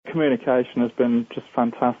communication has been just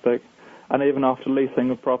fantastic. And even after leasing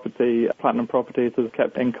the property, Platinum Properties has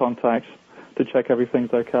kept in contact to check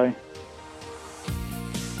everything's okay.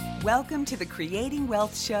 Welcome to the Creating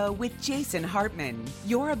Wealth Show with Jason Hartman.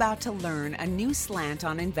 You're about to learn a new slant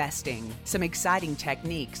on investing, some exciting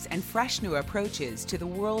techniques, and fresh new approaches to the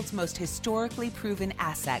world's most historically proven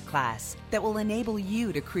asset class that will enable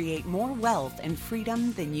you to create more wealth and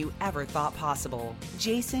freedom than you ever thought possible.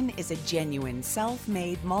 Jason is a genuine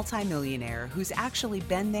self-made multimillionaire who's actually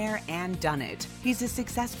been there and done it. He's a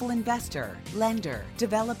successful investor, lender,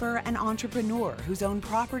 developer, and entrepreneur who's owned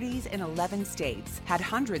properties in 11 states, had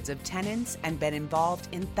hundreds of tenants, and been involved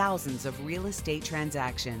in thousands of real estate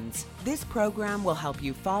transactions. This program will help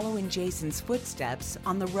you follow in Jason's footsteps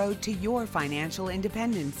on the road to your financial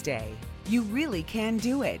independence day. You really can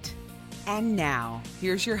do it. And now,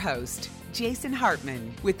 here's your host, Jason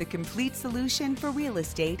Hartman, with the complete solution for real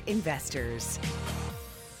estate investors.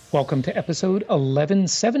 Welcome to episode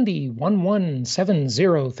 1170.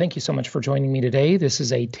 Thank you so much for joining me today. This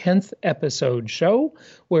is a 10th episode show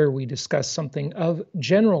where we discuss something of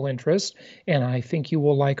general interest, and I think you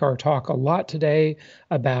will like our talk a lot today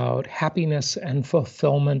about happiness and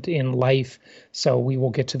fulfillment in life. So we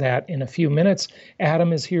will get to that in a few minutes.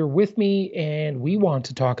 Adam is here with me, and we want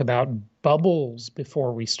to talk about bubbles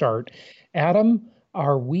before we start. Adam,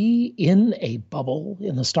 are we in a bubble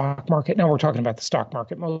in the stock market? Now, we're talking about the stock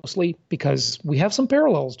market mostly because we have some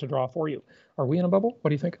parallels to draw for you. Are we in a bubble? What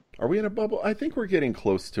do you think? Are we in a bubble? I think we're getting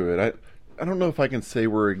close to it. I don't know if I can say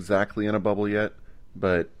we're exactly in a bubble yet,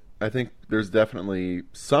 but I think there's definitely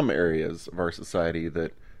some areas of our society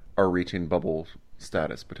that are reaching bubble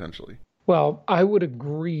status potentially. Well, I would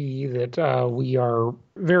agree that we are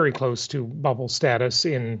very close to bubble status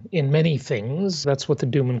in many things. That's what the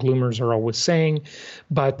doom and gloomers are always saying.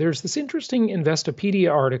 But there's this interesting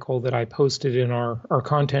Investopedia article that I posted in our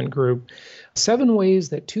content group, 7 ways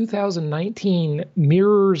that 2019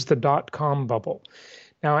 mirrors the dot-com bubble.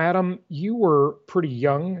 Now, Adam, you were pretty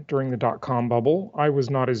young during the dot-com bubble. I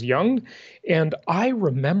was not as young, and I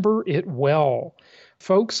remember it well.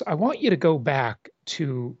 Folks, I want you to go back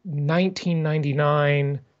to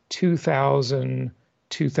 1999, 2000,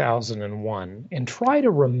 2001, and try to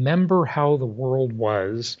remember how the world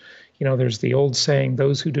was. You know, there's the old saying,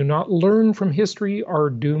 those who do not learn from history are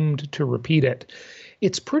doomed to repeat it.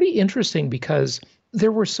 It's pretty interesting because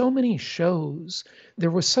there were so many shows.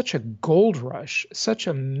 There was such a gold rush, such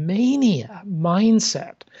a mania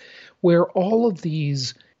mindset where all of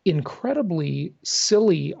these incredibly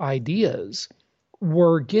silly ideas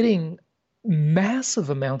were getting massive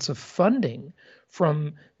amounts of funding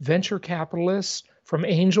from venture capitalists, from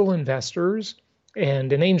angel investors,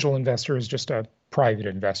 and an angel investor is just a private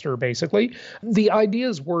investor, basically. The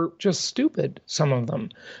ideas were just stupid, some of them.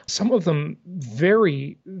 Some of them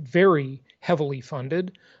very, very heavily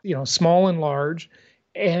funded, small and large.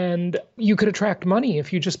 And you could attract money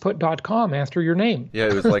if you just put .com after your name. Yeah,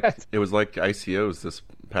 it was like ICOs this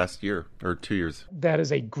past year or 2 years. That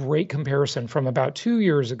is a great comparison from about 2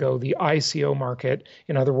 years ago. The ICO market,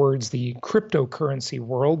 in other words, the cryptocurrency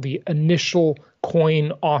world, the initial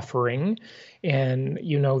coin offering. And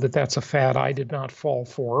you know that that's a fad I did not fall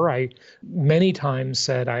for. I many times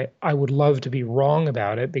said I would love to be wrong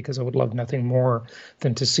about it because I would love nothing more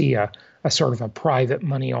than to see a sort of a private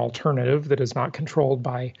money alternative that is not controlled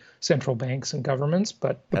by central banks and governments.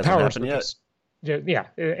 But the powers that be, yeah,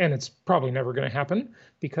 and it's probably never going to happen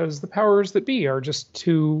because the powers that be are just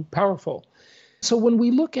too powerful. So when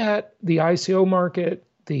we look at the ICO market,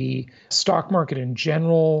 the stock market in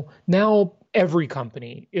general, now every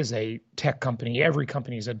company is a tech company. Every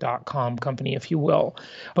company is a .com company, if you will.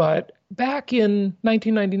 But back in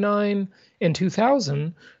 1999 and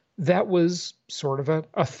 2000, that was sort of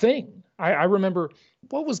a thing. I remember,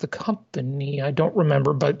 what was the company? I don't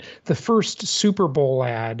remember, but the first Super Bowl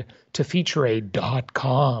ad to feature a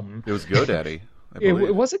 .com. It was GoDaddy, I believe.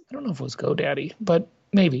 It wasn't, I don't know if it was GoDaddy, but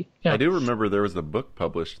maybe. Yeah. I do remember there was a book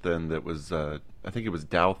published then that was, I think it was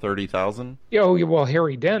Dow 30,000. Oh, well,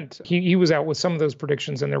 Harry Dent, he was out with some of those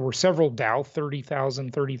predictions, and there were several Dow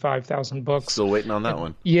 30,000, 35,000 books. Still waiting on that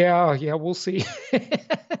one. Yeah, we'll see.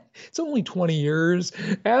 It's only 20 years.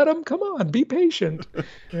 Adam, come on, be patient.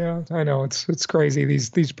 Yeah, I know, it's crazy,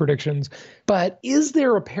 these predictions. But is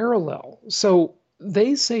there a parallel? So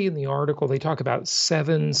they say in the article, they talk about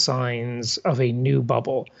 7 signs of a new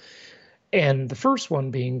bubble. And the first one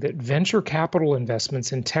being that venture capital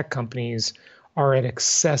investments in tech companies are at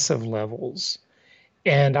excessive levels.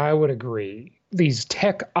 And I would agree. These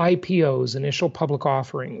tech IPOs, initial public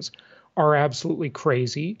offerings, are absolutely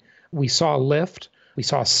crazy. We saw Lyft. We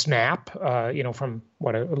saw Snap, from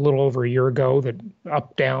a little over a year ago, that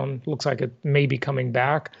up, down, looks like it may be coming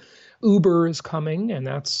back. Uber is coming, and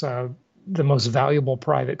that's the most valuable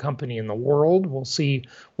private company in the world. We'll see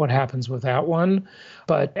what happens with that one.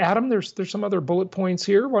 But Adam, there's some other bullet points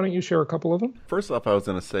here. Why don't you share a couple of them? First off, I was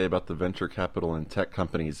going to say about the venture capital and tech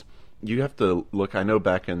companies, you have to look, I know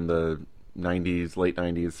back in the 90s, late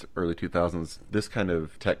 90s, early 2000s, this kind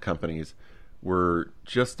of tech companies were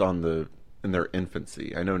just in their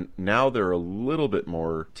infancy. I know now they're a little bit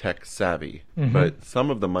more tech savvy, but some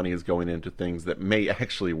of the money is going into things that may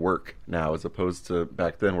actually work now, as opposed to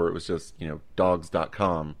back then where it was just,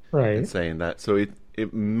 dogs.com and saying that. So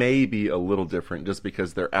it may be a little different just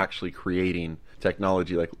because they're actually creating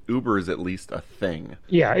technology. Like Uber is at least a thing.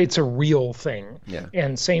 Yeah, it's a real thing. Yeah.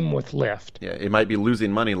 And same with Lyft. Yeah, it might be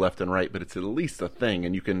losing money left and right, but it's at least a thing,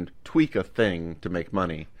 and you can tweak a thing to make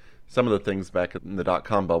money. Some of the things back in the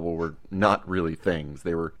dot-com bubble were not really things.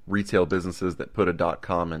 They were retail businesses that put a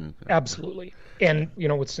 .com in. Absolutely. And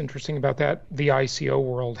what's interesting about that? The ICO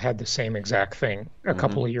world had the same exact thing a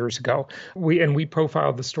couple of years ago. We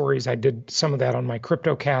profiled the stories. I did some of that on my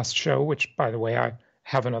CryptoCast show, which, by the way, I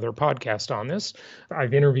have another podcast on this.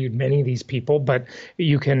 I've interviewed many of these people, but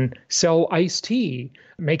you can sell iced tea,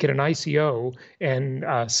 make it an ICO, and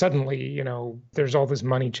suddenly, there's all this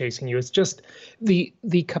money chasing you. It's just the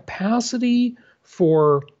capacity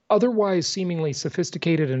for otherwise seemingly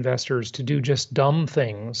sophisticated investors to do just dumb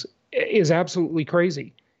things is absolutely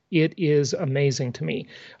crazy. It is amazing to me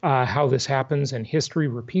how this happens, and history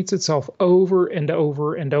repeats itself over and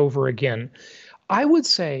over and over again. I would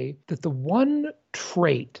say that the one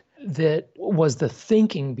trait that was the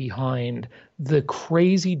thinking behind the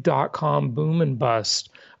crazy dot-com boom and bust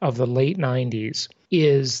of the late 90s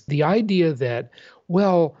is the idea that,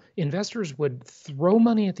 investors would throw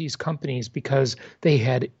money at these companies because they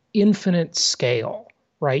had infinite scale,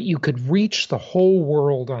 right? You could reach the whole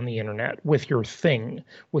world on the internet with your thing,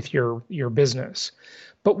 with your business.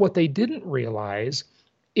 But what they didn't realize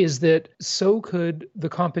is that so could the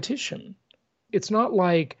competition. It's not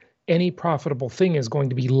like any profitable thing is going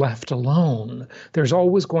to be left alone. There's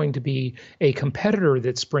always going to be a competitor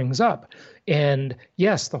that springs up. And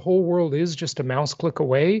yes, the whole world is just a mouse click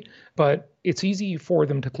away, but it's easy for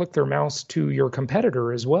them to click their mouse to your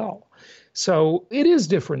competitor as well. So it is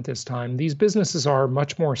different this time. These businesses are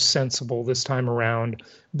much more sensible this time around,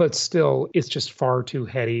 but still, it's just far too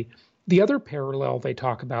heady. The other parallel they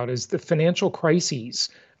talk about is the financial crises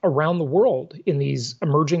around the world in these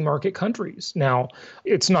emerging market countries. Now,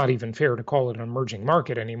 it's not even fair to call it an emerging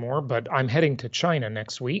market anymore, but I'm heading to China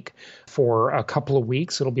next week for a couple of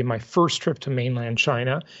weeks. It'll be my first trip to mainland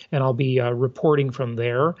China, and I'll be reporting from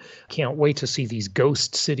there. Can't wait to see these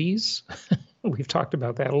ghost cities. We've talked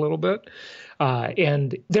about that a little bit.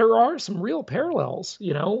 And there are some real parallels,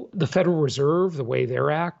 the Federal Reserve, the way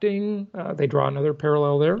they're acting, they draw another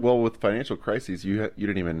parallel there. Well, with financial crises, you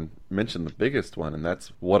didn't even mention the biggest one, and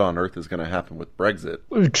that's what on earth is going to happen with Brexit.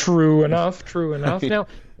 True enough. Now,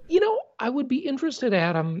 I would be interested,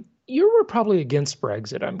 Adam, you were probably against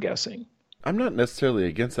Brexit, I'm guessing. I'm not necessarily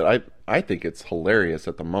against it. I think it's hilarious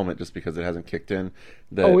at the moment just because it hasn't kicked in.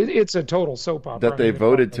 It's a total soap opera. That they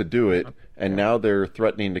voted to do it, and now they're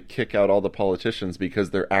threatening to kick out all the politicians because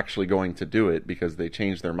they're actually going to do it because they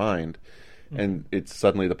changed their mind. And it's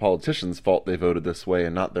suddenly the politicians' fault they voted this way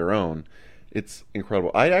and not their own. It's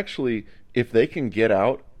incredible. If they can get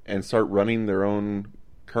out and start running their own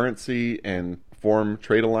currency and form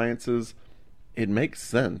trade alliances, it makes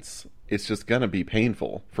sense. It's just going to be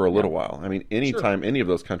painful for a little while. I mean, anytime any of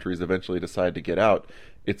those countries eventually decide to get out,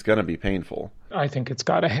 it's going to be painful. I think it's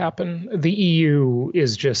got to happen. The EU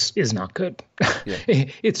is not good. Yeah.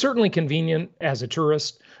 It's certainly convenient as a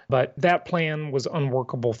tourist, but that plan was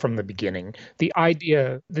unworkable from the beginning. The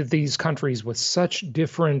idea that these countries with such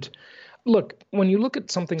different... Look, when you look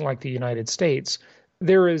at something like the United States,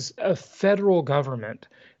 there is a federal government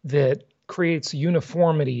that creates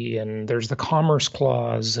uniformity, and there's the Commerce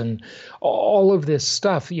Clause and all of this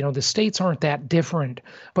stuff. The states aren't that different,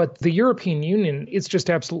 but the European Union, it's just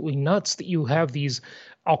absolutely nuts that you have these,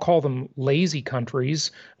 I'll call them lazy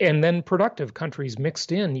countries, and then productive countries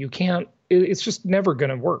mixed in. It's just never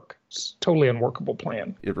going to work. It's a totally unworkable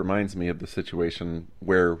plan. It reminds me of the situation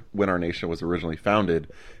where when our nation was originally founded,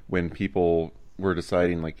 when people were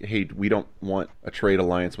deciding like, hey, we don't want a trade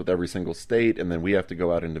alliance with every single state, and then we have to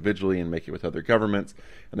go out individually and make it with other governments.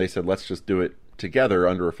 And they said, let's just do it together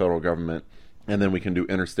under a federal government, and then we can do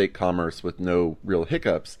interstate commerce with no real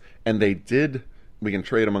hiccups. And they did. We can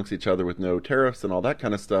trade amongst each other with no tariffs and all that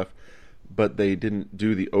kind of stuff, but they didn't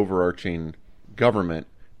do the overarching government,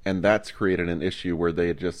 and that's created an issue where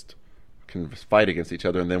they just, can fight against each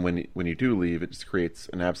other, and then when you do leave, it just creates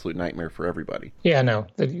an absolute nightmare for everybody. Yeah, no,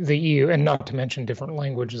 the EU, and not to mention different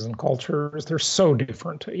languages and cultures, they're so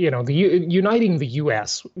different. Uniting the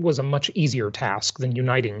US was a much easier task than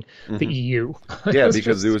uniting the EU. Yeah,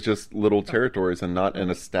 because it was just little territories and not an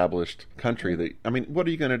established country. What are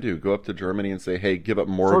you going to do? Go up to Germany and say, hey, give up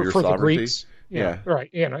more of your sovereignty? The Greeks. Yeah, right.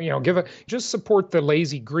 Just support the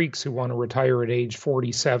lazy Greeks who want to retire at age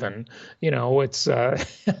 47. It's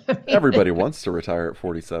everybody wants to retire at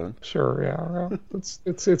 47. Sure, yeah.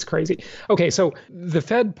 It's crazy. Okay, so the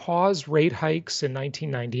Fed paused rate hikes in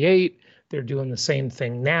 1998. They're doing the same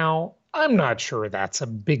thing now. I'm not sure that's a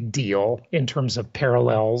big deal in terms of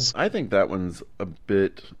parallels. I think that one's a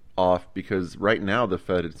bit off because right now the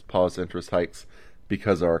Fed has paused interest hikes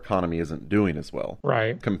because our economy isn't doing as well,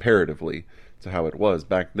 right, comparatively to how it was.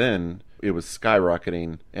 Back then, it was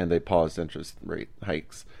skyrocketing and they paused interest rate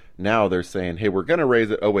hikes. Now they're saying, hey, we're going to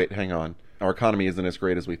raise it. Oh, wait, hang on. Our economy isn't as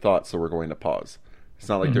great as we thought, so we're going to pause. It's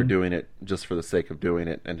not like they're doing it just for the sake of doing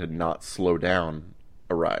it and to not slow down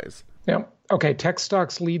a rise. Yeah. Okay, tech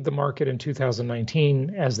stocks lead the market in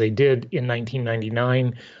 2019 as they did in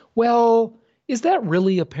 1999. Well, is that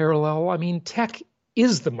really a parallel? I mean, tech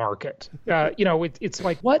is the market. It's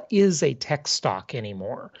like, what is a tech stock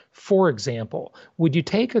anymore? For example, would you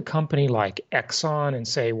take a company like Exxon and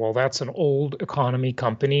say, well, that's an old economy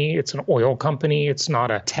company. It's an oil company. It's not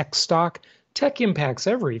a tech stock. Tech impacts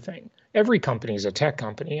everything. Every company is a tech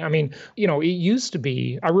company. I mean, it used to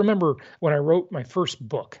be, I remember when I wrote my first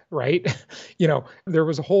book, right? There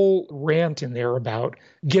was a whole rant in there about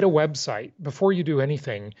get a website. Before you do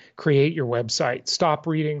anything, create your website. Stop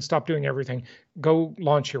reading, stop doing everything. Go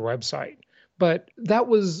launch your website. But that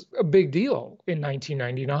was a big deal in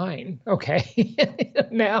 1999, okay?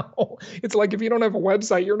 Now, it's like if you don't have a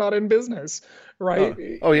website, you're not in business, right?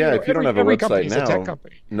 If you don't have a website now, a tech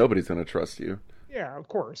company. Nobody's going to trust you. Yeah, of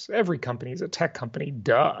course. Every company is a tech company,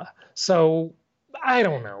 duh. So I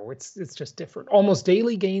don't know. It's just different. Almost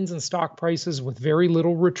daily gains in stock prices with very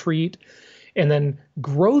little retreat. And then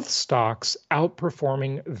growth stocks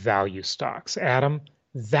outperforming value stocks. Adam,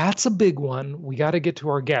 that's a big one. We got to get to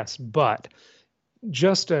our guests, but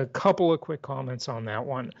just a couple of quick comments on that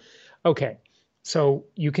one. Okay, so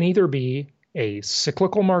you can either be a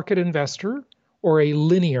cyclical market investor or a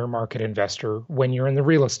linear market investor when you're in the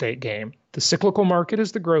real estate game. The cyclical market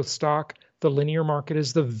is the growth stock. The linear market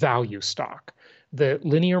is the value stock. The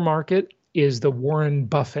linear market is the Warren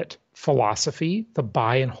Buffett philosophy, the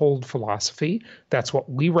buy and hold philosophy. That's what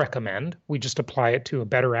we recommend. We just apply it to a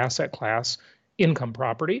better asset class, income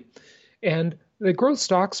property. And the growth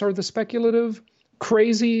stocks are the speculative,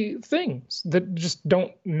 crazy things that just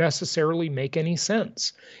don't necessarily make any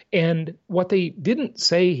sense. And what they didn't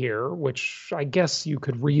say here, which I guess you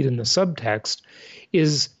could read in the subtext,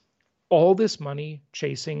 is all this money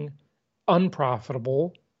chasing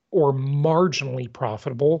unprofitable or marginally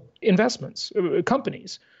profitable investments,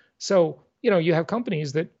 companies. So, you have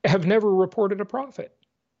companies that have never reported a profit,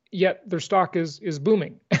 yet their stock is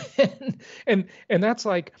booming. and that's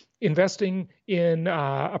like investing in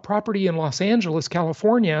a property in Los Angeles,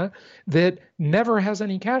 California that never has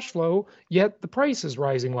any cash flow, yet the price is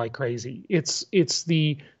rising like crazy. It's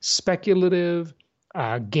the speculative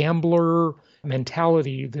gambler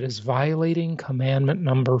mentality that is violating commandment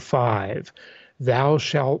number 5, thou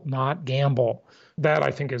shalt not gamble. That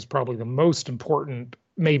I think is probably the most important,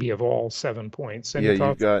 maybe of all 7 points. Any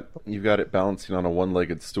thoughts? you've got it balancing on a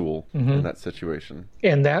one-legged stool in that situation.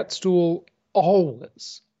 And that stool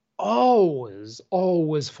always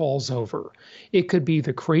falls over. It could be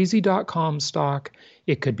the crazy.com stock.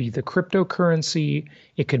 It could be the cryptocurrency.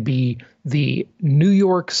 It could be the New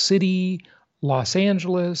York City, Los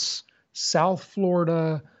Angeles, South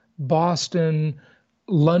Florida, Boston,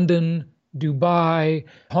 London, Dubai,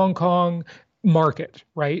 Hong Kong market,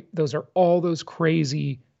 right? Those are all those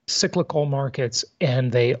crazy cyclical markets,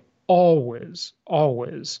 and they always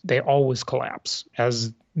collapse,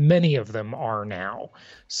 as many of them are now.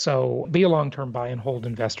 So be a long-term buy and hold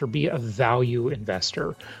investor, be a value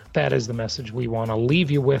investor. That is the message we want to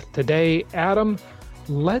leave you with today. Adam,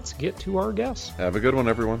 let's get to our guests. Have a good one,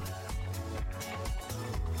 everyone.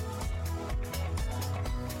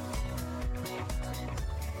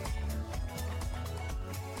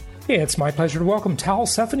 It's my pleasure to welcome Tal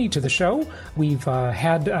Tsfany to the show. We've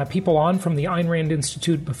had people on from the Ayn Rand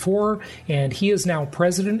Institute before, and he is now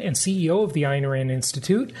president and CEO of the Ayn Rand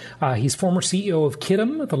Institute. He's former CEO of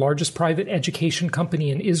Kidam, the largest private education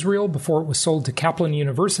company in Israel before it was sold to Kaplan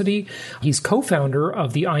University. He's co-founder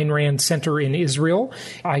of the Ayn Rand Center in Israel.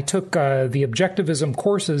 I took the Objectivism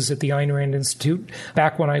courses at the Ayn Rand Institute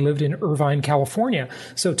back when I lived in Irvine, California.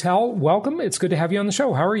 So Tal, welcome. It's good to have you on the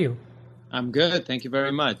show. How are you? I'm good. Thank you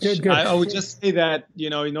very much. Good. I would just say that,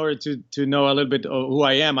 in order to know a little bit of who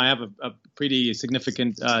I am, I have a pretty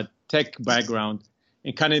significant tech background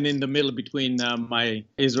and kind of in the middle between my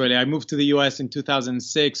Israeli. I moved to the U.S. in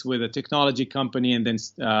 2006 with a technology company and then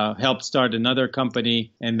helped start another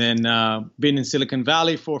company and then been in Silicon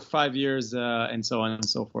Valley for 5 years and so on and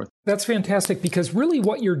so forth. That's fantastic, because really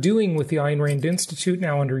what you're doing with the Ayn Rand Institute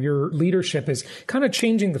now under your leadership is kind of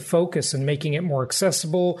changing the focus and making it more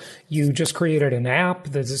accessible. You just created an app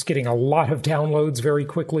that is getting a lot of downloads very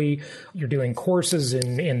quickly. You're doing courses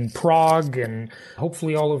in Prague and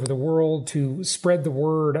hopefully all over the world to spread the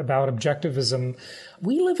word about objectivism.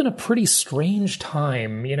 We live in a pretty strange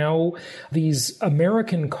time, These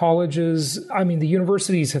American colleges, the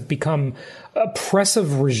universities have become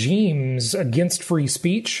oppressive regimes against free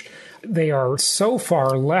speech. They are so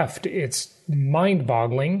far left, it's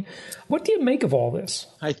mind-boggling. What do you make of all this?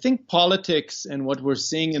 I think politics and what we're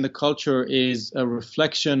seeing in the culture is a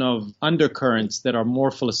reflection of undercurrents that are more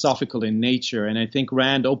philosophical in nature. And I think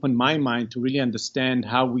Rand opened my mind to really understand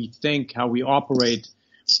how we think, how we operate.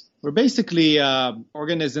 We're basically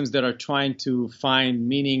organisms that are trying to find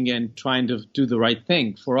meaning and trying to do the right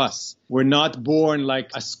thing for us. We're not born like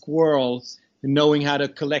a squirrel knowing how to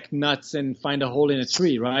collect nuts and find a hole in a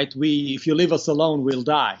tree, right? If you leave us alone, we'll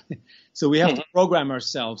die. So we have to program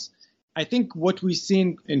ourselves. I think what we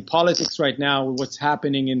see in politics right now, what's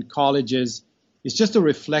happening in colleges, is just a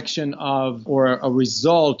reflection of, or a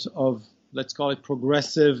result of, let's call it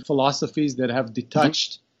progressive philosophies that have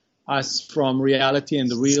detached us from reality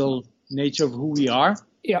and the real nature of who we are.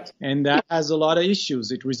 Yeah. And that has a lot of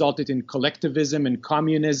issues. It resulted in collectivism and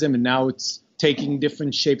communism, and now it's taking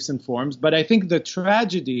different shapes and forms. But I think the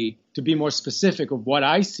tragedy, to be more specific of what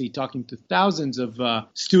I see, talking to thousands of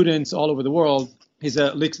students all over the world, is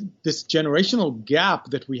this generational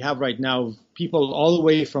gap that we have right now of people all the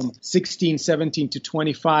way from 16, 17 to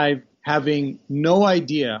 25 having no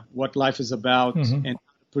idea what life is about and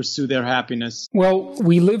pursue their happiness. Well,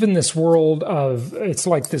 we live in this world it's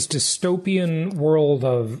like this dystopian world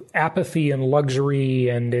of apathy and luxury,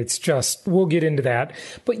 and it's just, we'll get into that.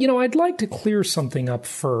 But, I'd like to clear something up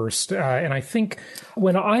first. And I think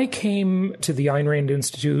when I came to the Ayn Rand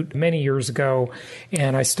Institute many years ago,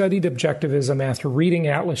 and I studied Objectivism after reading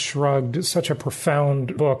Atlas Shrugged, such a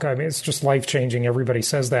profound book. It's just life-changing. Everybody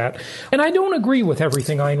says that. And I don't agree with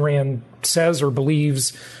everything Ayn Rand says or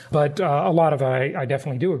believes, but a lot of it I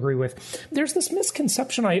definitely do agree with. There's this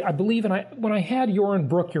misconception, I believe, and when I had Joran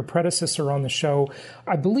Brook, your predecessor, on the show,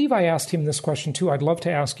 I believe I asked him this question too. I'd love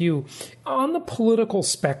to ask you. On the political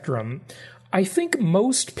spectrum, I think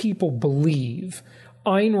most people believe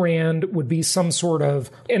Ayn Rand would be some sort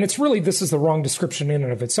of, and it's really, this is the wrong description in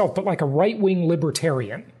and of itself, but like a right-wing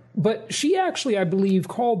libertarian. But she actually, I believe,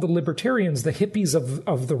 called the libertarians the hippies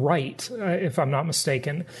of the right, if I'm not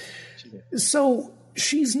mistaken. So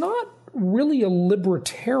she's not really a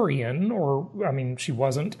libertarian, she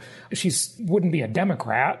wasn't. She wouldn't be a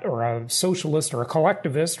Democrat or a socialist or a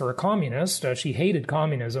collectivist or a communist. She hated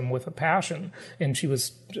communism with a passion, and she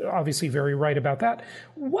was obviously very right about that.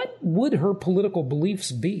 What would her political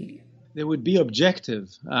beliefs be? They would be objective.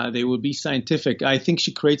 They would be scientific. I think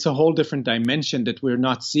she creates a whole different dimension that we're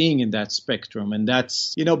not seeing in that spectrum. And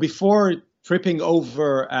that's, before tripping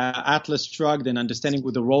over Atlas Shrugged and understanding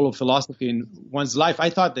the role of philosophy in one's life, I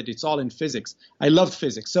thought that it's all in physics. I loved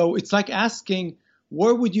physics. So it's like asking,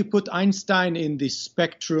 where would you put Einstein in the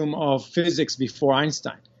spectrum of physics before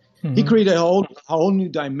Einstein? Mm-hmm. He created a whole new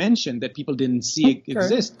dimension that people didn't see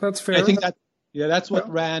exist. That's fair. I think that's what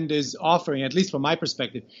Rand is offering, at least from my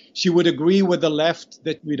perspective. She would agree with the left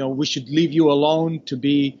that, we should leave you alone to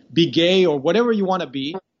be gay or whatever you want to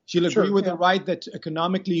be. She'll agree with the right that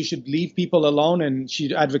economically you should leave people alone, and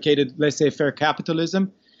she advocated, let's say, fair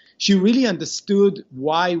capitalism. She really understood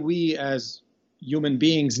why we as human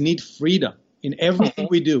beings need freedom in everything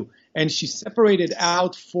we do. And she separated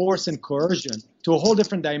out force and coercion to a whole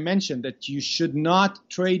different dimension that you should not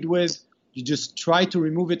trade with. You just try to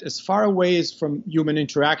remove it as far away as from human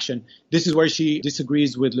interaction. This is where she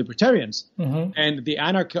disagrees with libertarians and the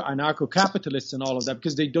anarcho-capitalists and all of that,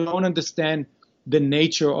 because they don't understand the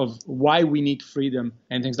nature of why we need freedom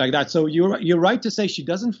and things like that. So you're right to say she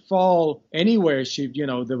doesn't fall anywhere.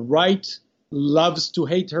 The right loves to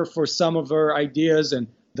hate her for some of her ideas, and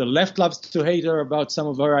the left loves to hate her about some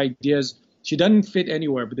of her ideas. She doesn't fit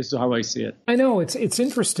anywhere, but this is how I see it. I know it's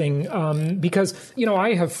interesting because,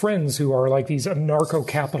 I have friends who are like these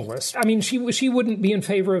anarcho-capitalists. I mean, she wouldn't be in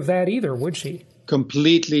favor of that either, would she?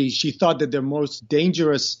 Completely. She thought that the most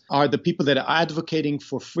dangerous are the people that are advocating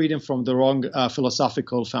for freedom from the wrong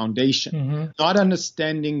philosophical foundation, not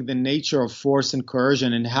understanding the nature of force and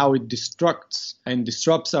coercion and how it disrupts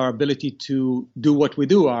our ability to do what we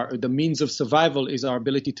do. The means of survival is our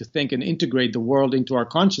ability to think and integrate the world into our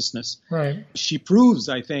consciousness. Right. She proves,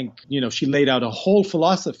 I think, she laid out a whole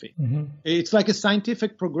philosophy. It's like a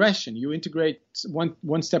scientific progression. You integrate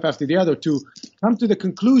one step after the other to come to the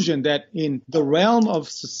conclusion that in the realm of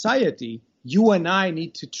society, you and I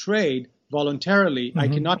need to trade voluntarily. I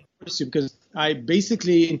cannot force you because I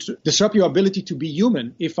basically disrupt your ability to be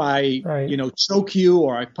human if I, choke you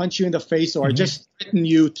or I punch you in the face or I just threaten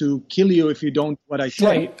you to kill you if you don't what I say.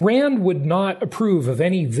 Right. Rand would not approve of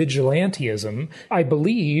any vigilantism. I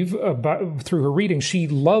believe through her reading, she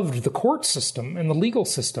loved the court system and the legal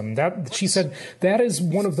system. That she said that is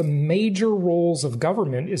one of the major roles of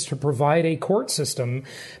government is to provide a court system,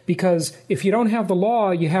 because if you don't have the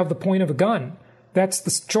law, you have the point of a gun. That's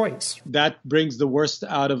the choice. That brings the worst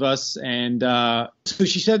out of us. And so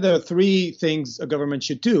she said there are three things a government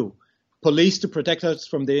should do. Police to protect us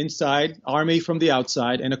from the inside, army from the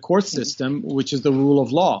outside, and a court system, which is the rule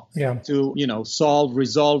of law, to,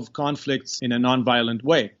 resolve conflicts in a nonviolent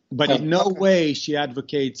way. But in no way she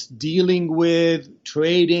advocates dealing with,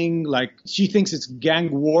 trading, like she thinks it's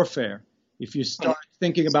gang warfare. If you start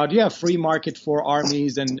thinking about, free market for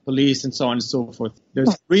armies and police and so on and so forth. There's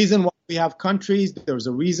a reason why we have countries. There's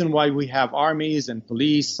a reason why we have armies and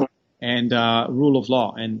police and rule of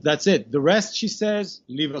law. And that's it. The rest, she says,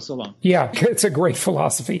 leave us alone. Yeah, it's a great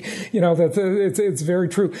philosophy. It's very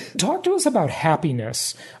true. Talk to us about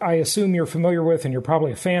happiness. I assume you're familiar with, and you're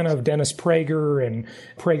probably a fan of, Dennis Prager and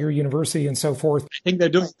Prager University and so forth. I think they're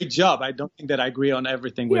doing a good job. I don't think that I agree on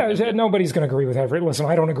everything with them. Nobody's going to agree with everything. Listen,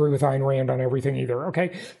 I don't agree with Ayn Rand on everything either,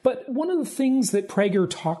 okay? But one of the things that Prager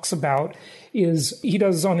talks about is he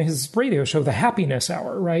does on his radio show, The Happiness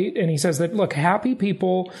Hour, right? And he says that, look, happy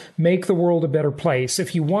people make the world a better place.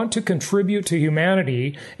 If you want to contribute to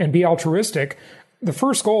humanity and be altruistic, the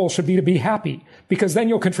first goal should be to be happy, because then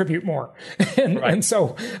you'll contribute more. And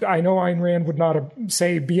so I know Ayn Rand would not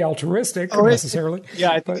say be altruistic necessarily.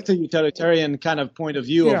 I think it's a utilitarian kind of point of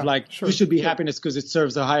view of you should be happiness because it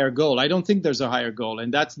serves a higher goal. I don't think there's a higher goal.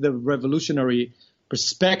 And that's the revolutionary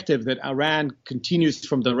perspective that Rand continues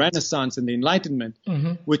from the Renaissance and the Enlightenment,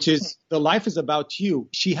 which is the life is about you.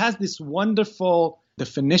 She has this wonderful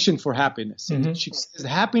definition for happiness. And she says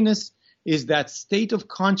happiness is that state of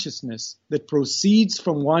consciousness that proceeds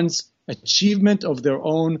from one's achievement of their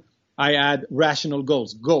own, I add, rational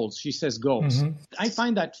goals. Goals. She says goals. I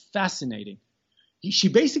find that fascinating. She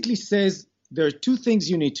basically says there are two things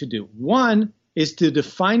you need to do. One is to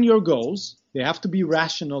define your goals. They have to be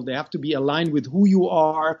rational. They have to be aligned with who you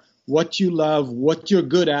are, what you love, what you're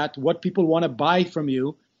good at, what people want to buy from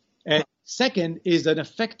you. And second is an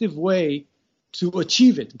effective way to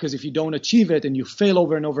achieve it, because if you don't achieve it and you fail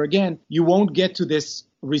over and over again, you won't get to this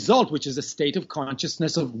result, which is a state of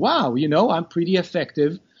consciousness of, wow, I'm pretty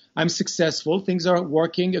effective. I'm successful. Things are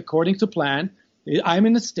working according to plan. I'm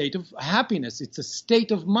in a state of happiness. It's a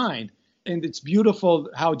state of mind. And it's beautiful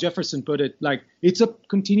how Jefferson put it, like it's a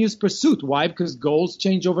continuous pursuit. Why? Because goals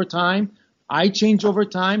change over time. I change over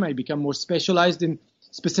time. I become more specialized in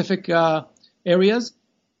specific areas.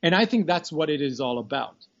 And I think that's what it is all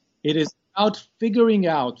about. It is about figuring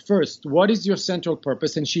out first, what is your central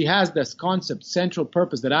purpose? And she has this concept, central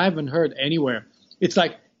purpose, that I haven't heard anywhere. It's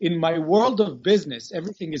like in my world of business,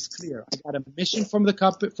 everything is clear. I got a mission for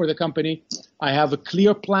the company. I have a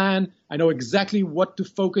clear plan. I know exactly what to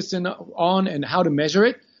focus on and how to measure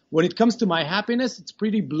it. When it comes to my happiness, it's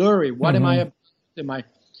pretty blurry. What am I?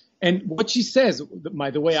 And what she says,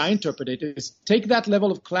 the way I interpret it, is take that level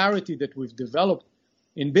of clarity that we've developed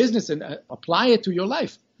in business and apply it to your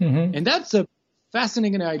life. And that's a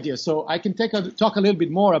fascinating idea. So I can talk a little bit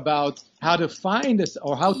more about how to find this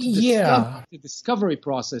or how to discover the discovery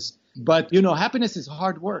process. But, happiness is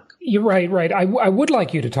hard work. You're right. I would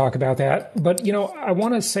like you to talk about that. But, I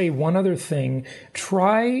want to say one other thing.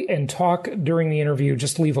 Try and talk during the interview.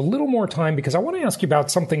 Just leave a little more time, because I want to ask you about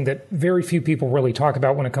something that very few people really talk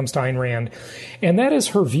about when it comes to Ayn Rand. And that is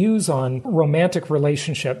her views on romantic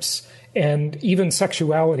relationships and even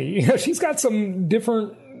sexuality. She's got some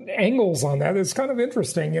different angles on that. It's kind of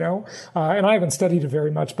interesting, and I haven't studied it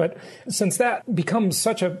very much, but since that becomes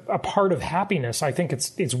such a part of happiness, I think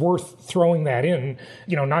it's worth throwing that in,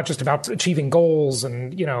 not just about achieving goals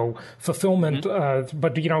and, fulfillment,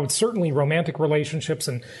 but, it's certainly romantic relationships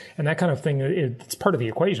and that kind of thing. It's part of the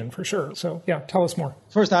equation for sure. So yeah, tell us more.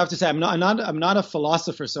 First, I have to say, I'm not a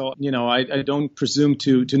philosopher, so, I don't presume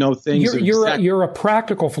to know things. You're a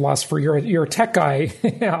practical philosopher. You're a tech guy.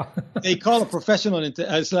 Yeah. They call a professional,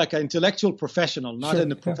 it's like an intellectual professional, not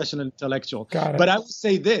a professional intellectual. Got it. But I would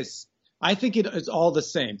say this. I think it is all the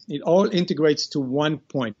same. It all integrates to one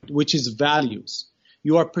point, which is values.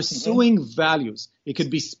 You are pursuing values. It could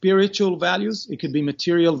be spiritual values. It could be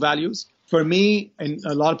material values. For me, and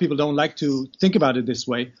a lot of people don't like to think about it this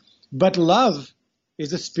way, but love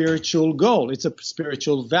is a spiritual goal. It's a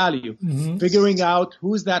spiritual value. Figuring out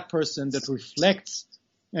who is that person that reflects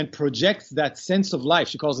and projects that sense of life.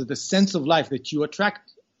 She calls it the sense of life that you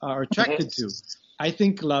are attracted to. I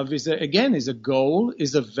think love is a goal,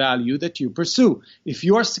 is a value that you pursue. If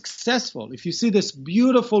you are successful, if you see this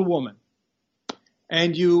beautiful woman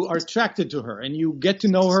and you are attracted to her and you get to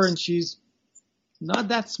know her and she's not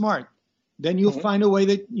that smart, then you'll find a way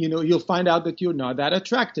that, you'll find out that you're not that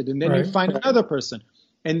attracted. And then you find another person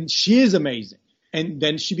and she is amazing. And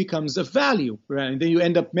then she becomes a value. Right? And then you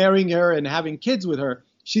end up marrying her and having kids with her.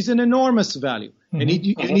 She's an enormous value. And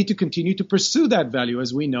you need to continue to pursue that value.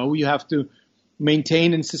 As we know, you have to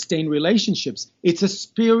maintain and sustain relationships. It's a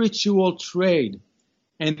spiritual trade.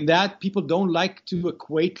 And that people don't like to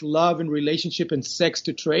equate love and relationship and sex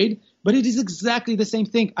to trade. But it is exactly the same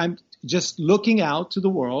thing. I'm just looking out to the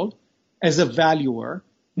world as a valuer.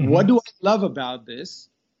 What do I love about this?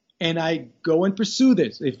 And I go and pursue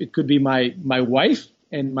this. If it could be my wife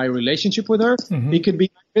and my relationship with her, it could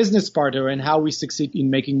be my business partner and how we succeed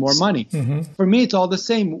in making more money. For me, it's all the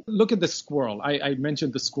same. Look at the squirrel. I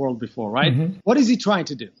mentioned the squirrel before, right? What is he trying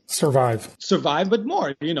to do? Survive, but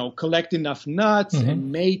more, collect enough nuts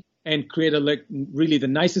and mate and create really the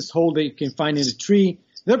nicest hole they can find in a tree.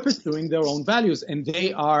 They're pursuing their own values and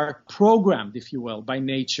they are programmed, if you will, by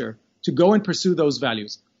nature to go and pursue those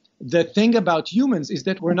values. The thing about humans is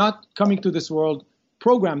that we're not coming to this world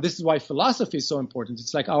programmed. This is why philosophy is so important.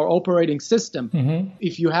 It's like our operating system.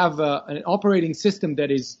 If you have an operating system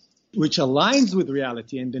which aligns with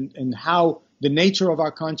reality and how the nature of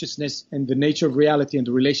our consciousness and the nature of reality and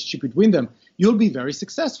the relationship between them, you'll be very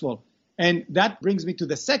successful. And that brings me to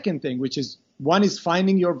the second thing, which is one is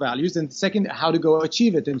finding your values and second, how to go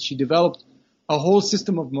achieve it. And she developed a whole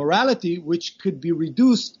system of morality, which could be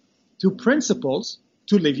reduced to principles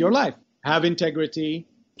to live your life. Have integrity,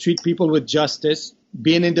 treat people with justice,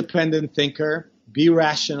 be an independent thinker, be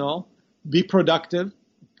rational, be productive,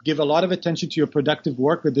 give a lot of attention to your productive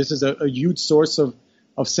work, but this is a huge source of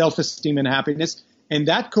self-esteem and happiness. And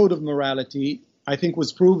that code of morality, I think,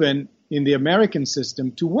 was proven in the American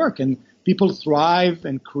system to work. And people thrive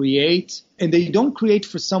and create, and they don't create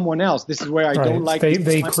for someone else. This is where I don't like...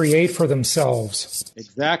 They create for themselves.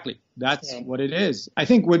 Exactly. That's what it is. I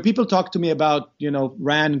think when people talk to me about,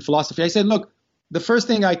 Rand and philosophy, I said, look, the first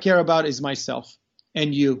thing I care about is myself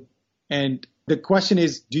and you. And the question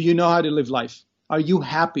is, do you know how to live life? Are you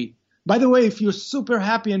happy? By the way, if you're super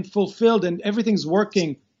happy and fulfilled and everything's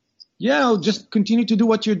working, just continue to do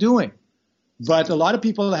what you're doing. But a lot of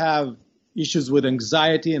people have issues with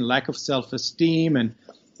anxiety and lack of self-esteem and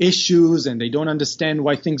issues, and they don't understand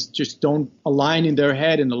why things just don't align in their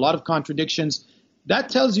head and a lot of contradictions. That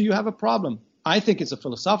tells you have a problem. I think it's a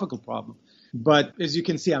philosophical problem. But as you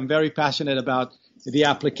can see, I'm very passionate about the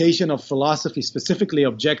application of philosophy, specifically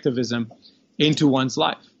objectivism, into one's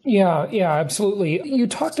life. Yeah, absolutely. You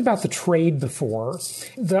talked about the trade before.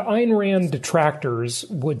 The Ayn Rand detractors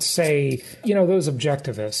would say, those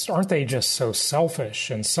objectivists, aren't they just so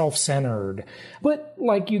selfish and self-centered? But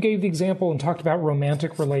like you gave the example and talked about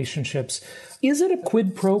romantic relationships, is it a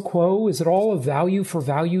quid pro quo? Is it all a value for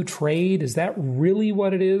value trade? Is that really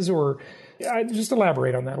what it is? Or just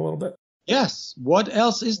elaborate on that a little bit. Yes. What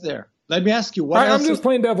else is there? Let me ask you, what else? I'm just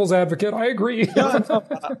playing devil's advocate. I agree.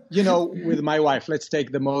 With my wife, let's take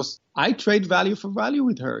I trade value for value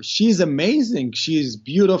with her. She's amazing. She's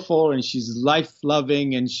beautiful and she's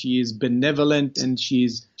life-loving and she's benevolent and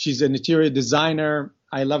she's an interior designer.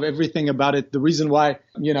 I love everything about it. The reason why,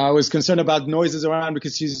 I was concerned about noises around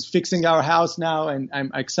because she's fixing our house now and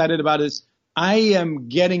I'm excited about it. I am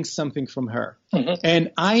getting something from her.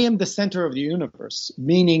 And I am the center of the universe,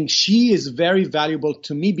 meaning she is very valuable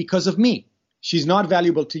to me because of me. She's not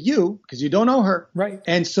valuable to you because you don't know her. Right.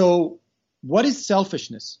 And so what is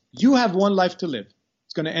selfishness? You have one life to live.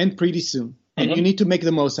 It's going to end pretty soon and you need to make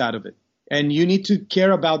the most out of it. And you need to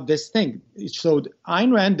care about this thing. So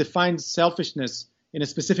Ayn Rand defines selfishness in a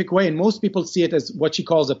specific way, and most people see it as what she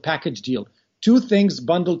calls a package deal. Two things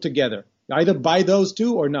bundled together. Either buy those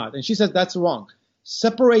two or not. And she says that's wrong.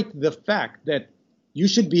 Separate the fact that you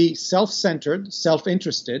should be self-centered,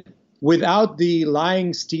 self-interested, without the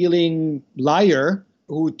lying, stealing liar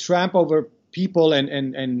who tramp over people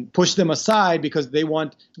and push them aside because they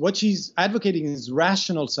want, what she's advocating is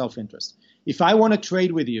rational self-interest. If I want to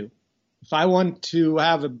trade with you, if I want to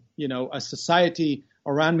have a society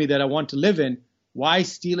around me that I want to live in, why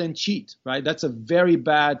steal and cheat, right? That's a very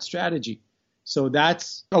bad strategy. So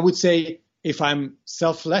that's, I would say, if I'm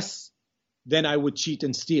selfless, then I would cheat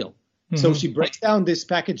and steal. Mm-hmm. So she breaks down this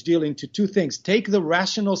package deal into two things. Take the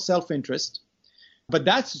rational self-interest, but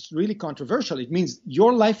that's really controversial. It means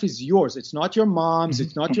your life is yours. It's not your mom's.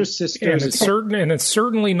 It's not your sister's. And it's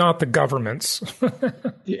certainly not the government's.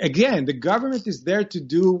 Again, the government is there to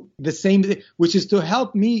do the same thing, which is to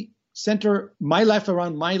help me center my life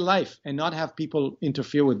around my life and not have people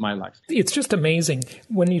interfere with my life. It's just amazing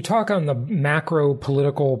when you talk on the macro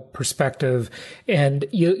political perspective and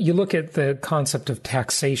you look at the concept of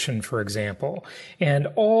taxation, for example, and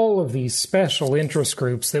all of these special interest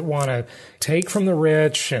groups that want to take from the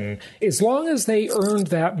rich, and as long as they earned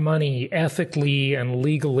that money ethically and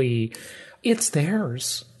legally, it's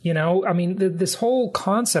theirs. You know, I mean, this whole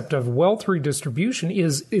concept of wealth redistribution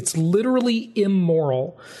it's literally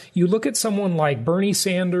immoral. You look at someone like Bernie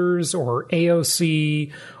Sanders or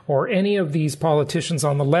AOC or any of these politicians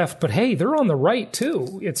on the left, but hey, they're on the right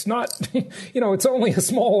too. It's not, it's only a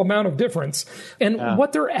small amount of difference. And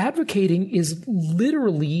what they're advocating is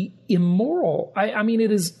literally immoral. I mean,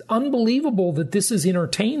 it is unbelievable that this is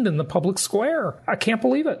entertained in the public square. I can't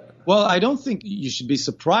believe it. Well, I don't think you should be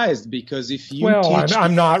surprised, because if you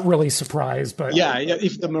I'm not really surprised, but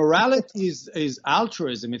if the morality is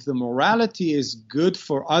altruism, if the morality is good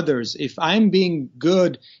for others, if I'm being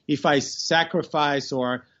good, if I sacrifice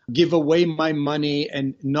or give away my money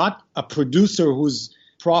and not a producer who's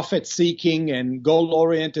profit-seeking and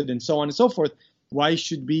goal-oriented and so on and so forth, you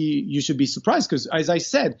should be surprised? Because, as I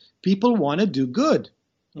said, people want to do good.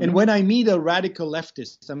 Mm-hmm. And when I meet a radical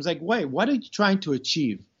leftist, I'm like, wait, what are you trying to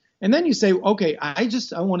achieve? And then you say, okay, I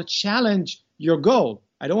want to challenge your goal.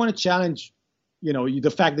 I don't want to challenge,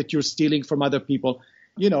 the fact that you're stealing from other people.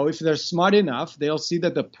 If they're smart enough, they'll see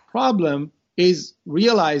that the problem is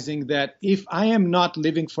realizing that if I am not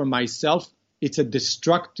living for myself, it's a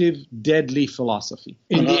destructive, deadly philosophy.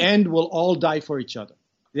 In the end, we'll all die for each other.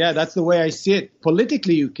 Yeah, that's the way I see it.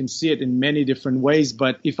 Politically, you can see it in many different ways.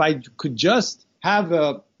 But if I could just have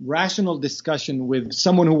a rational discussion with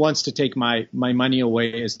someone who wants to take my money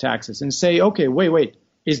away as taxes and say, okay, wait,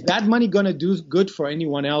 is that money going to do good for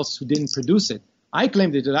anyone else who didn't produce it? I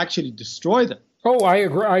claim that it'll actually destroy them. Oh, I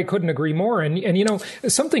agree. I couldn't agree more. And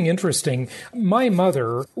something interesting. My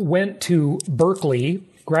mother went to Berkeley,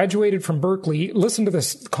 graduated from Berkeley. Listen to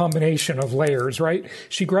this combination of layers, right?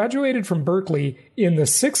 She graduated from Berkeley in the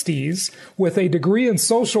 60s with a degree in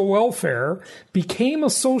social welfare, became a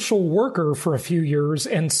social worker for a few years,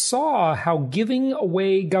 and saw how giving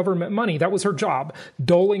away government money, that was her job,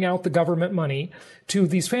 doling out the government money to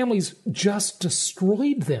these families, just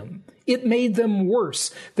destroyed them. It made them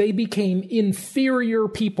worse. They became inferior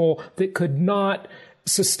people that could not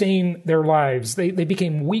sustain their lives. They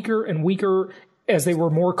became weaker and weaker as they were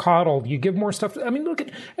more coddled. You give more stuff. Look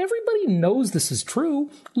at, everybody knows this is true.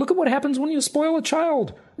 Look at what happens when you spoil a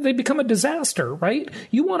child. They become a disaster, right?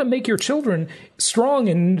 You want to make your children strong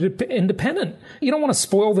and independent. You don't want to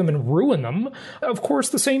spoil them and ruin them. Of course,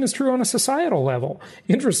 the same is true on a societal level.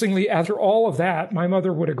 Interestingly, after all of that, my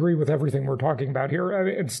mother would agree with everything we're talking about here.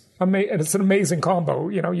 It's an amazing combo.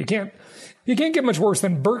 You can't get much worse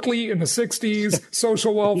than Berkeley in the 60s,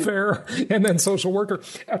 social welfare, and then social worker.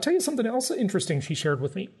 I'll tell you something else interesting she shared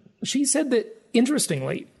with me. She said that,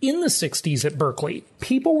 interestingly, in the 60s at Berkeley,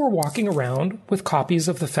 people were walking around with copies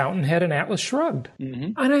of The Fountainhead and Atlas Shrugged.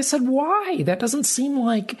 Mm-hmm. And I said, why? That doesn't seem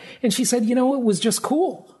like... And she said, it was just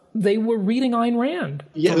cool. They were reading Ayn Rand.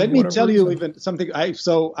 Yeah, let me tell you even something.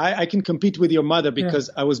 I can compete with your mother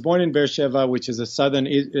because I was born in Beersheba, which is a southern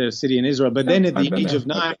city in Israel. But then at the age of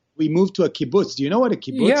 9, we moved to a kibbutz. Do you know what a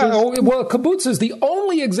kibbutz is? Well, a kibbutz is the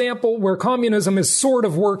only example where communism is sort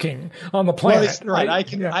of working on the planet. Well, it's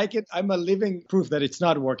right? I'm a living proof that it's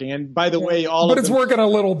not working. And by the way, but it's working a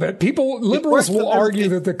little bit. Liberals will argue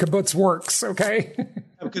that the kibbutz works, okay?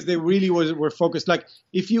 Because they really were focused. Like,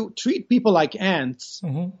 if you treat people like ants,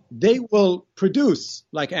 they will produce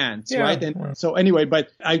like ants, right? And so anyway, but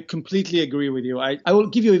I completely agree with you. I will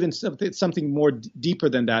give you even something more deeper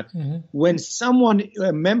than that. Mm-hmm. When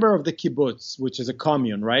a member member of the kibbutz, which is a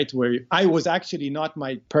commune, right, where I was actually not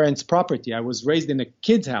my parents' property. I was raised in a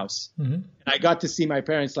kid's house. Mm-hmm. And I got to see my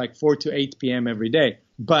parents like 4 to 8 p.m. every day.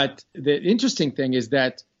 But the interesting thing is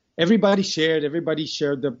that everybody shared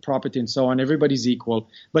the property and so on. Everybody's equal.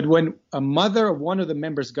 But when a mother of one of the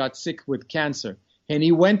members got sick with cancer and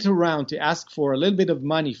he went around to ask for a little bit of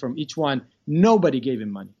money from each one, nobody gave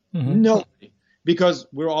him money. Mm-hmm. Nobody. Because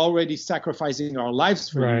we're already sacrificing our lives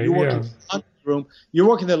for you. You work in the laundry room. You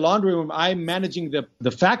work in the laundry room. I'm managing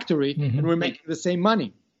the factory, and we're making the same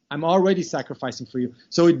money. I'm already sacrificing for you.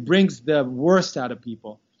 So it brings the worst out of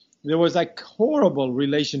people. There was like horrible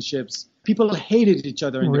relationships. People hated each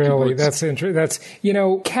other in the Really, kibbutz. that's interesting. That's,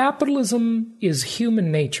 capitalism is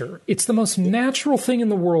human nature. It's the most natural thing in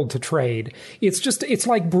the world to trade. It's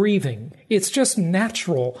like breathing. It's just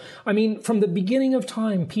natural. I mean, from the beginning of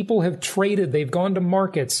time, people have traded. They've gone to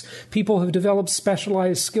markets. People have developed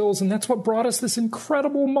specialized skills, and that's what brought us this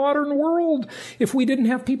incredible modern world. If we didn't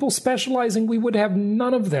have people specializing, we would have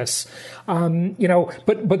none of this.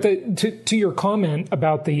 But to your comment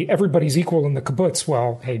about everybody's equal in the kibbutz,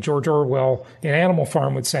 well, hey, George Orwell in Animal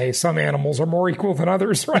Farm would say some animals are more equal than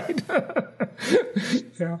others, right?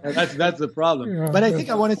 Yeah. That's the problem. Yeah. But I think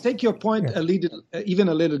I want to take your point even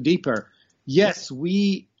a little deeper. Yes,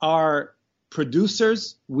 we are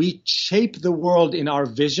producers. We shape the world in our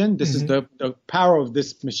vision. This is the power of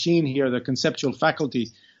this machine here, the conceptual faculty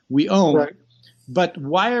we own. Right. But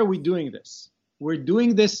why are we doing this? We're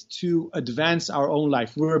doing this to advance our own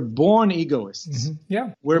life. We're born egoists. Mm-hmm.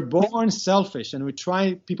 Yeah. We're born selfish, and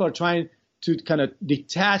people are trying to kind of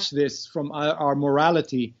detach this from our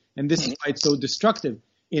morality, and this is why it's so destructive.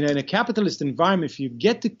 In a capitalist environment, if you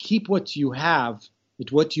get to keep what you have,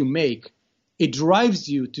 what you make, it drives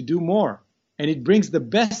you to do more, and it brings the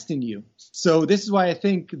best in you. So this is why I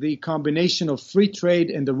think the combination of free trade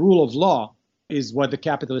and the rule of law is what the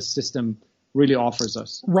capitalist system really offers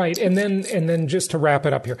us. Right. And then just to wrap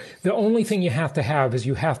it up here, the only thing you have to have is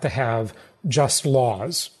just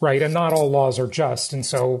laws, right? And not all laws are just. And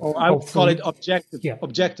so I would call it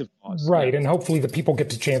objective laws. Right. Yeah. And hopefully the people get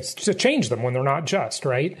the chance to change them when they're not just,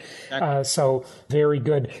 right? Exactly. So very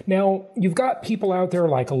good. Now, you've got people out there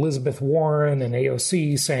like Elizabeth Warren and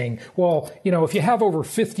AOC saying, well, if you have over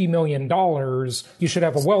 $50 million, you should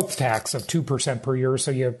have a wealth tax of 2% per year so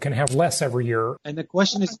you can have less every year. And the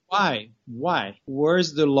question is why? Why?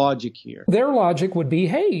 Where's the logic here? Their logic would be,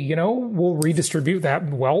 hey, we'll redistribute that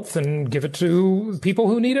wealth and give it to people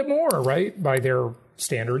who need it more, right? By their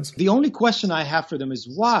standards. The only question I have for them is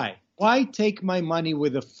why? Why take my money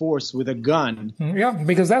with a force, with a gun? Yeah,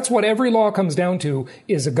 because that's what every law comes down to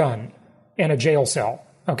is a gun and a jail cell.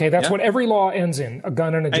 Okay, that's what every law ends in, a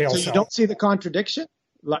gun and a jail cell. So you don't see the contradiction?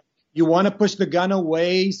 Like, you want to push the gun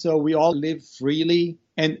away so we all live freely?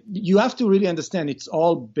 And you have to really understand it's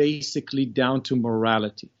all basically down to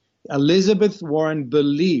morality. Elizabeth Warren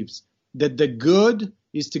believes that the good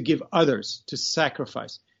is to give others, to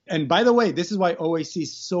sacrifice. And by the way, this is why OAC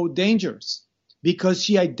is so dangerous, because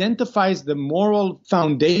she identifies the moral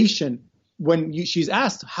foundation. When she's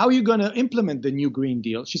asked, how are you going to implement the new Green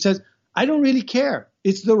Deal? She says, I don't really care.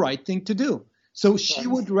 It's the right thing to do. So she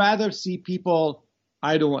would rather see people,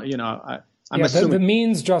 I'm assuming. The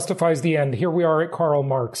means justifies the end. Here we are at Karl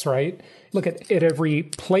Marx, right? Look at every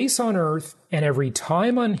place on earth and every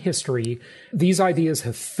time on history, these ideas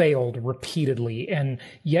have failed repeatedly. And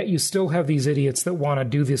yet you still have these idiots that want to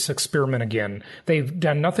do this experiment again. They've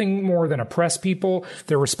done nothing more than oppress people.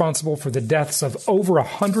 They're responsible for the deaths of over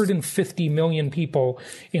 150 million people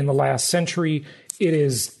in the last century.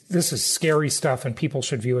 This is scary stuff, and people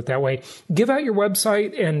should view it that way. Give out your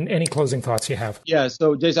website and any closing thoughts you have. Yeah,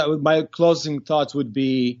 so Jason, my closing thoughts would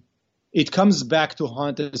be, it comes back to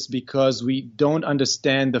haunt us because we don't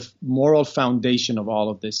understand the moral foundation of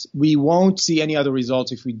all of this. We won't see any other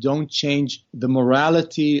results if we don't change the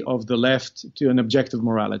morality of the left to an objective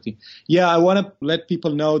morality. Yeah, I want to let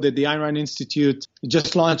people know that the Ayn Rand Institute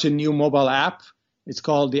just launched a new mobile app. It's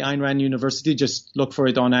called the Ayn Rand University. Just look for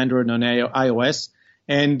it on Android and on iOS.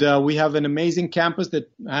 And we have an amazing campus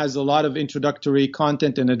that has a lot of introductory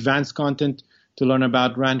content and advanced content to learn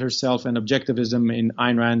about Rand herself and Objectivism in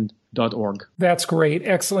AynRand.org. That's great.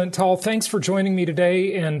 Excellent. Tal, thanks for joining me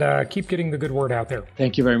today, and keep getting the good word out there.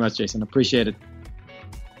 Thank you very much, Jason. Appreciate it.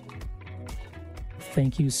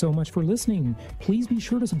 Thank you so much for listening. Please be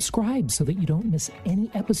sure to subscribe so that you don't miss any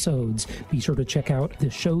episodes. Be sure to check out the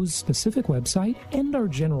show's specific website and our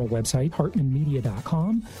general website,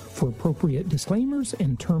 hartmanmedia.com, for appropriate disclaimers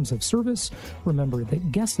and terms of service. Remember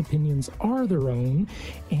that guest opinions are their own,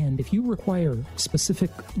 and if you require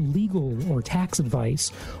specific legal or tax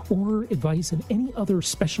advice or advice in any other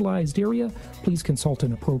specialized area, please consult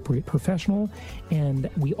an appropriate professional. And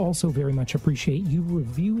we also very much appreciate you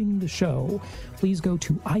reviewing the show. Please go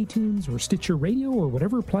to iTunes or Stitcher Radio or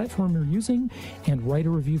whatever platform you're using and write a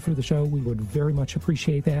review for the show. We would very much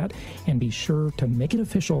appreciate that. And be sure to make it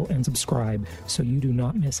official and subscribe so you do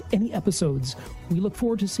not miss any episodes. We look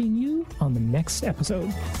forward to seeing you on the next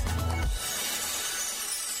episode.